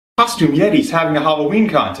Costume Yeti's having a Halloween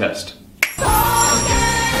contest. Win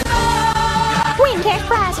cash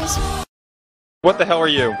prizes. What the hell are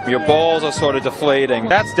you? Your balls are sort of deflating.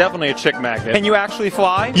 That's definitely a chick magnet. Can you actually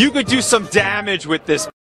fly? You could do some damage with this.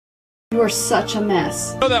 You're such a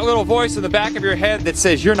mess. You know that little voice in the back of your head that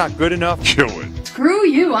says you're not good enough? Kill it. Screw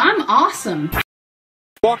you, I'm awesome.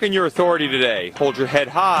 Walk in your authority today. Hold your head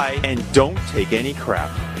high and don't take any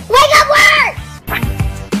crap. Wake up words!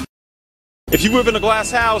 If you live in a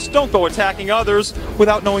glass house, don't go attacking others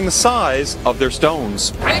without knowing the size of their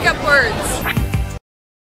stones. Make up words.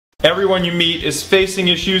 Everyone you meet is facing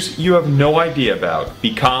issues you have no idea about.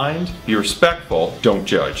 Be kind, be respectful, don't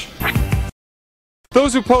judge.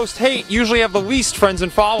 Those who post hate usually have the least friends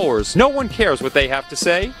and followers. No one cares what they have to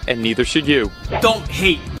say, and neither should you. Don't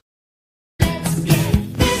hate.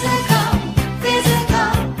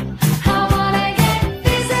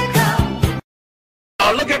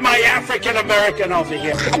 Look at my African American over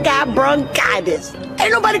here. I got bronchitis.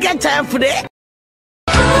 Ain't nobody got time for that.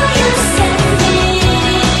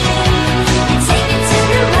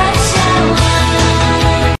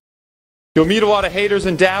 You'll meet a lot of haters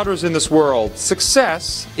and doubters in this world.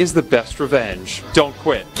 Success is the best revenge. Don't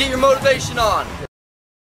quit. Get your motivation on.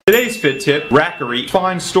 Today's fit tip, Rackery.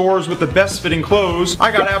 Find stores with the best fitting clothes.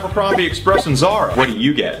 I got Abercrombie, Express, and Zara. What do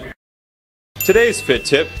you get? Today's fit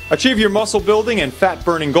tip, achieve your muscle building and fat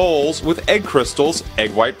burning goals with Egg Crystal's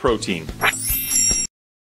Egg White Protein.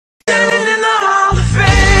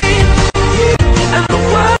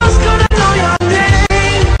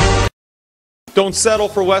 Don't settle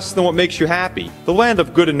for less than what makes you happy. The land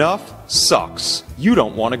of good enough sucks. You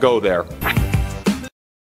don't want to go there.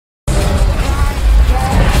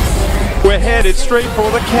 We're headed straight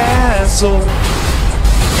for the castle.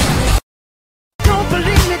 Don't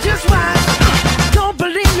believe me, just watch. Don't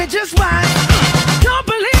believe me, just watch. Don't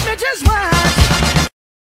believe me, just watch.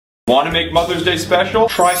 Want to make Mother's Day special?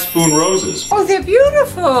 Try Spoon Roses. Oh, they're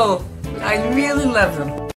beautiful. I really love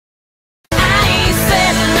them.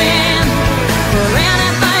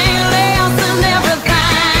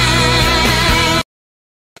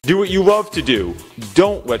 Do what you love to do.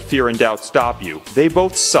 Don't let fear and doubt stop you. They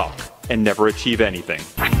both suck and never achieve anything.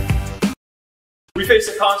 We face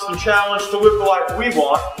a constant challenge to live the life we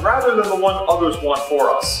want rather than the one others want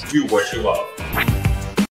for us. Do what you love.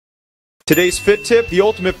 Today's fit tip, the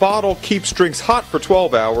ultimate bottle keeps drinks hot for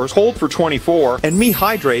 12 hours, cold for 24, and me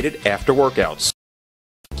hydrated after workouts.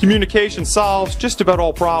 Communication solves just about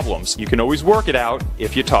all problems. You can always work it out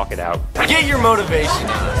if you talk it out. Get your motivation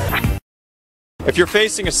on. If you're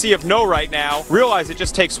facing a sea of no right now, realize it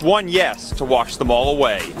just takes one yes to wash them all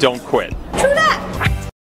away. Don't quit. True that!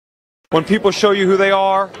 When people show you who they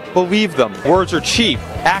are, believe them. Words are cheap,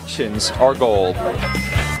 actions are gold.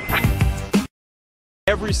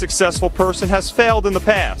 Every successful person has failed in the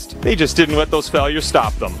past. They just didn't let those failures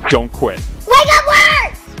stop them. Don't quit. Wake up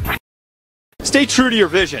words! Stay true to your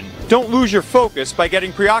vision. Don't lose your focus by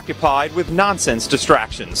getting preoccupied with nonsense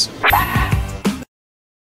distractions.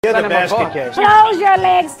 Get the basket case. Close your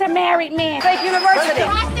legs to married men. Fake university.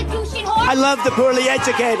 Prostitution whore. I love the poorly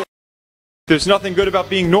educated. There's nothing good about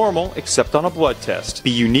being normal except on a blood test. Be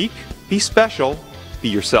unique, be special, be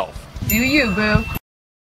yourself. Do you, boo?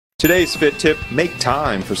 Today's fit tip, make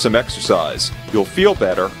time for some exercise. You'll feel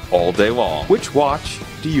better all day long. Which watch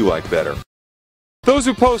do you like better? Those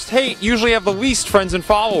who post hate usually have the least friends and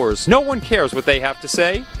followers. No one cares what they have to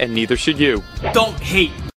say, and neither should you. Don't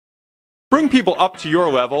hate. Bring people up to your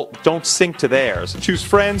level, don't sink to theirs. Choose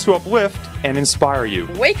friends who uplift and inspire you.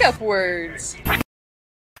 Wake up words.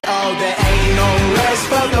 Oh, there ain't no rest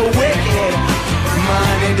for the wicked.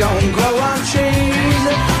 Money don't grow on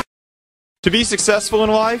trees. To be successful in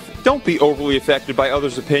life, don't be overly affected by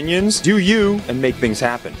others' opinions. Do you and make things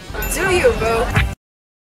happen. Do you, boo?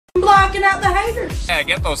 Blocking out the haters. Yeah,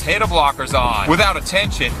 get those hater blockers on. Without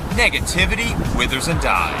attention, negativity withers and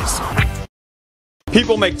dies.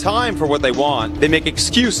 People make time for what they want. They make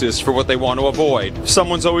excuses for what they want to avoid. If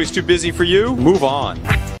someone's always too busy for you, move on.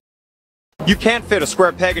 You can't fit a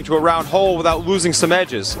square peg into a round hole without losing some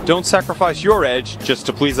edges. Don't sacrifice your edge just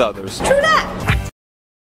to please others. True that!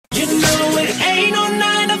 You know it ain't no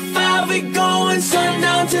 9 to 5. We going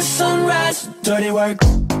sundown to sunrise. Dirty work.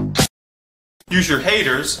 Use your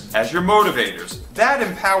haters as your motivators. That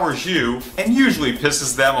empowers you and usually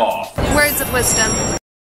pisses them off. Words of wisdom.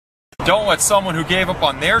 Don't let someone who gave up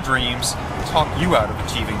on their dreams talk you out of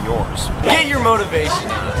achieving yours. Get your motivation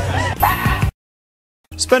on.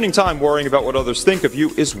 Spending time worrying about what others think of you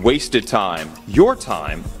is wasted time. Your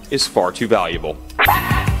time is far too valuable.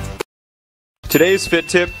 Today's fit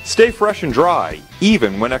tip, stay fresh and dry,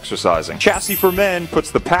 even when exercising. Chassis for Men puts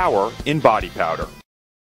the power in body powder.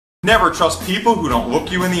 Never trust people who don't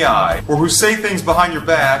look you in the eye, or who say things behind your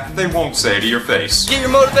back they won't say to your face. Get your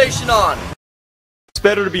motivation on. It's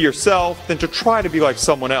better to be yourself than to try to be like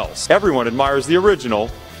someone else. Everyone admires the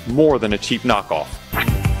original more than a cheap knockoff.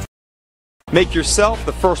 Make yourself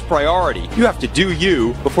the first priority. You have to do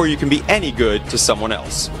you before you can be any good to someone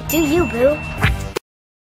else. Do you, boo?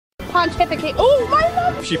 Pontificate. Oh, my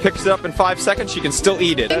love! If she picks it up in 5 seconds, she can still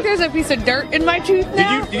eat it. I think there's a piece of dirt in my tooth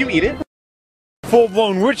now. Did you eat it?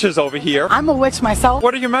 Full-blown witches over here. I'm a witch myself.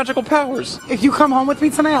 What are your magical powers? If you come home with me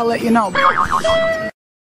tonight, I'll let you know.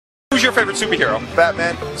 Who's your favorite superhero?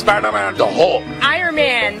 Batman, Spider-Man, the Hulk. Iron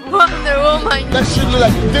Man. Wonder Woman. That shit look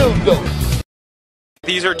like a dildo.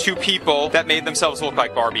 These are two people that made themselves look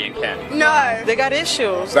like Barbie and Ken. No. They got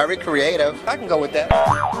issues. Very creative. I can go with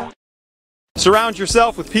that. Surround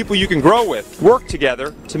yourself with people you can grow with. Work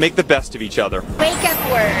together to make the best of each other. Wake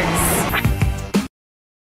up words.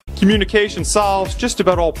 Communication solves just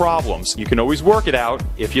about all problems. You can always work it out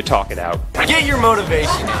if you talk it out. Get your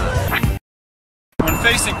motivation on. When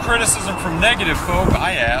facing criticism from negative folk,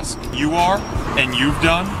 I ask, you are, and you've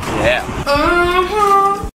done? Yeah.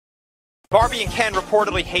 Barbie and Ken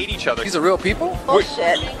reportedly hate each other. These are real people?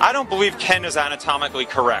 Bullshit. I don't believe Ken is anatomically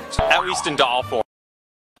correct, at least in doll form.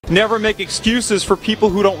 Never make excuses for people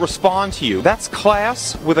who don't respond to you. That's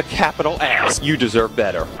class with a capital S. You deserve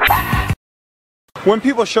better. When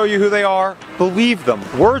people show you who they are, believe them.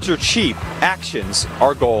 Words are cheap, actions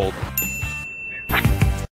are gold.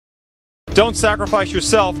 Don't sacrifice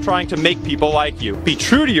yourself trying to make people like you. Be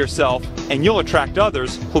true to yourself, and you'll attract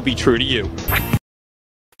others who'll be true to you.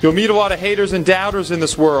 You'll meet a lot of haters and doubters in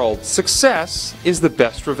this world. Success is the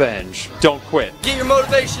best revenge. Don't quit. Get your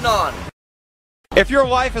motivation on. If your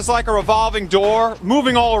life is like a revolving door,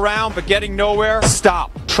 moving all around but getting nowhere,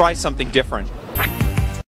 stop. Try something different.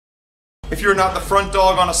 If you're not the front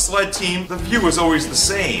dog on a sled team, the view is always the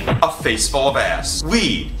same. A face full of ass.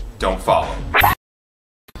 Lead, don't follow.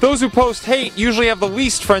 Those who post hate usually have the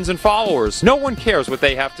least friends and followers. No one cares what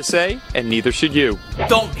they have to say, and neither should you.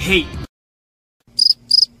 Don't hate.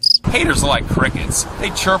 Haters are like crickets. They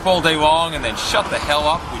chirp all day long and then shut the hell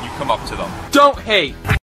up when you come up to them. Don't hate.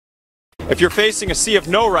 If you're facing a sea of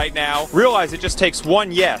no right now, realize it just takes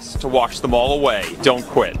one yes to wash them all away. Don't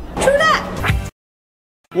quit. True that.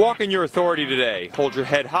 Walk in your authority today. Hold your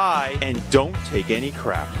head high and don't take any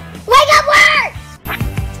crap. Wake up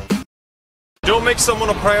words! Don't make someone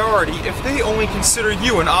a priority if they only consider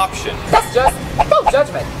you an option. That's just no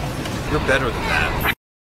judgment. You're better than that.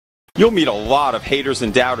 You'll meet a lot of haters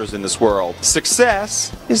and doubters in this world.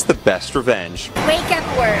 Success is the best revenge. Wake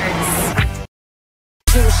up words.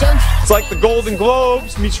 It's like the Golden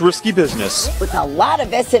Globes meets risky business. With a lot of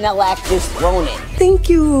SNL actors thrown in. Thank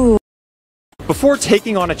you. Before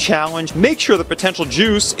taking on a challenge, make sure the potential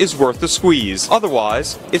juice is worth the squeeze.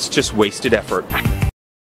 Otherwise, it's just wasted effort.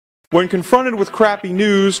 When confronted with crappy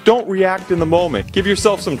news, don't react in the moment. Give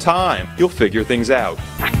yourself some time. You'll figure things out.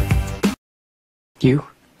 You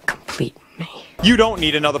complete me. You don't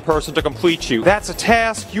need another person to complete you. That's a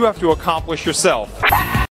task you have to accomplish yourself.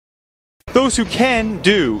 Those who can,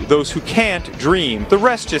 do. Those who can't, dream. The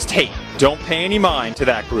rest just hate. Don't pay any mind to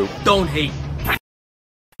that group. Don't hate.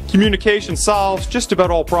 Communication solves just about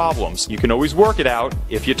all problems. You can always work it out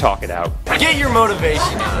if you talk it out. Get your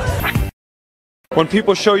motivation on. When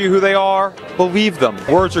people show you who they are, believe them.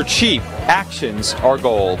 Words are cheap. Actions are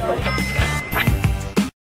gold.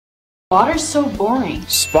 Water's so boring.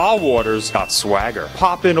 Spa water's got swagger.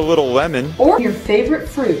 Pop in a little lemon Or your favorite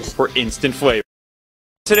fruit. for instant flavor.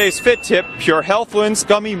 Today's Fit Tip, Pure Healthland's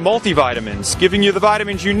Gummy Multivitamins, giving you the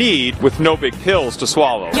vitamins you need with no big pills to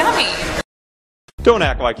swallow. Yummy. Don't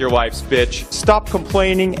act like your life's bitch. Stop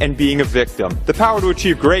complaining and being a victim. The power to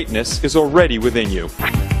achieve greatness is already within you.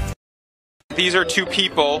 These are two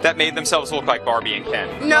people that made themselves look like Barbie and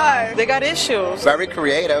Ken. No. They got issues. Very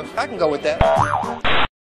creative. I can go with that.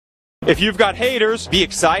 If you've got haters, be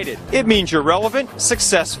excited. It means you're relevant,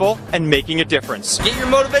 successful, and making a difference. Get your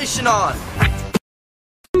motivation on.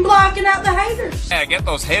 I'm blocking out the haters. Yeah, get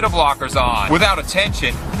those hater blockers on. Without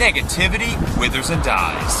attention, negativity withers and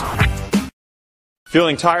dies.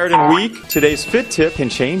 Feeling tired and weak? Today's Fit Tip can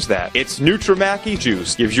change that. It's Nutramaki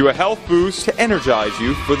Juice. Gives you a health boost to energize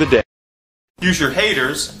you for the day. Use your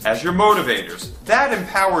haters as your motivators. That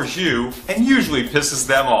empowers you and usually pisses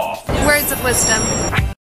them off. Words of wisdom.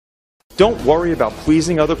 Don't worry about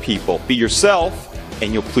pleasing other people. Be yourself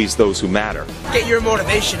and you'll please those who matter. Get your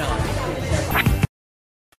motivation on.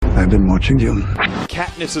 I've been watching you.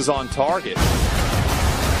 Katniss is on target.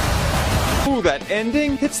 Ooh, that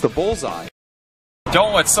ending hits the bullseye.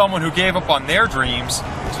 Don't let someone who gave up on their dreams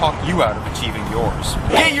talk you out of achieving yours.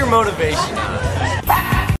 Get your motivation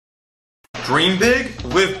on. Dream big,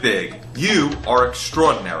 live big. You are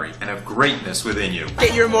extraordinary and have greatness within you.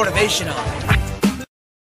 Get your motivation on.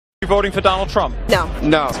 You voting for Donald Trump? No.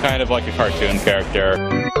 No. It's kind of like a cartoon character.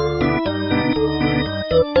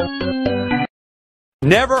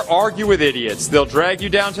 Never argue with idiots. They'll drag you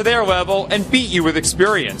down to their level and beat you with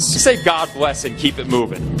experience. Say God bless and keep it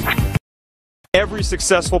moving. Every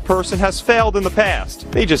successful person has failed in the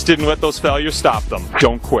past. They just didn't let those failures stop them.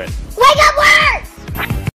 Don't quit. Wake up words!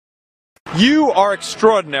 You are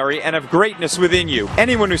extraordinary and have greatness within you.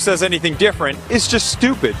 Anyone who says anything different is just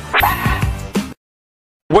stupid.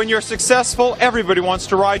 When you're successful, everybody wants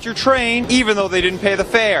to ride your train, even though they didn't pay the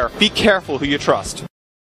fare. Be careful who you trust.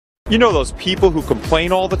 You know those people who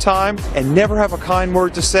complain all the time and never have a kind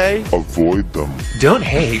word to say? Avoid them. Don't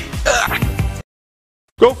hate.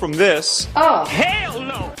 Go from this Hell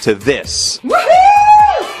no! to this.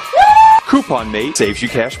 Coupon Mate saves you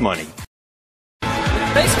cash money.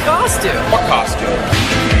 Nice costume. What costume?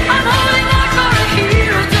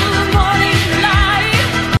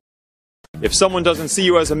 If someone doesn't see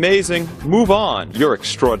you as amazing, move on. You're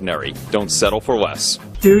extraordinary. Don't settle for less.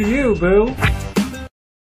 Do you, boo?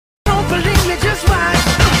 Don't believe me, just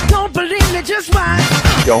watch. Don't believe me, just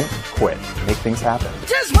watch. Don't quit. Make things happen.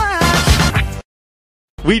 Just watch.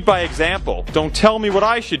 Lead by example. Don't tell me what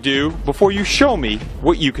I should do before you show me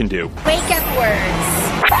what you can do. Wake up words.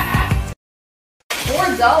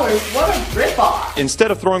 $4? What a ripoff.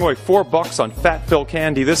 Instead of throwing away $4 on fat-filled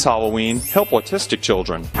candy this Halloween, help autistic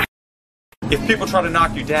children. If people try to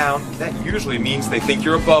knock you down, that usually means they think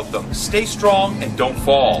you're above them. Stay strong and don't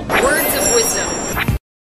fall. Words of wisdom.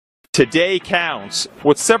 Today counts.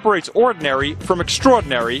 What separates ordinary from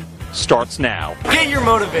extraordinary starts now. Get your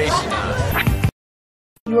motivation on.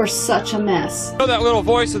 You're such a mess. You know that little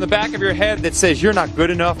voice in the back of your head that says you're not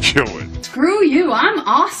good enough? Kill it. Screw you, I'm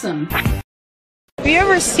awesome. Have you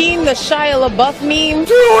ever seen the Shia LaBeouf meme?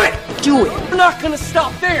 Do it! Do it! We're not gonna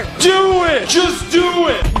stop there! Do it! Just do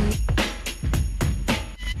it!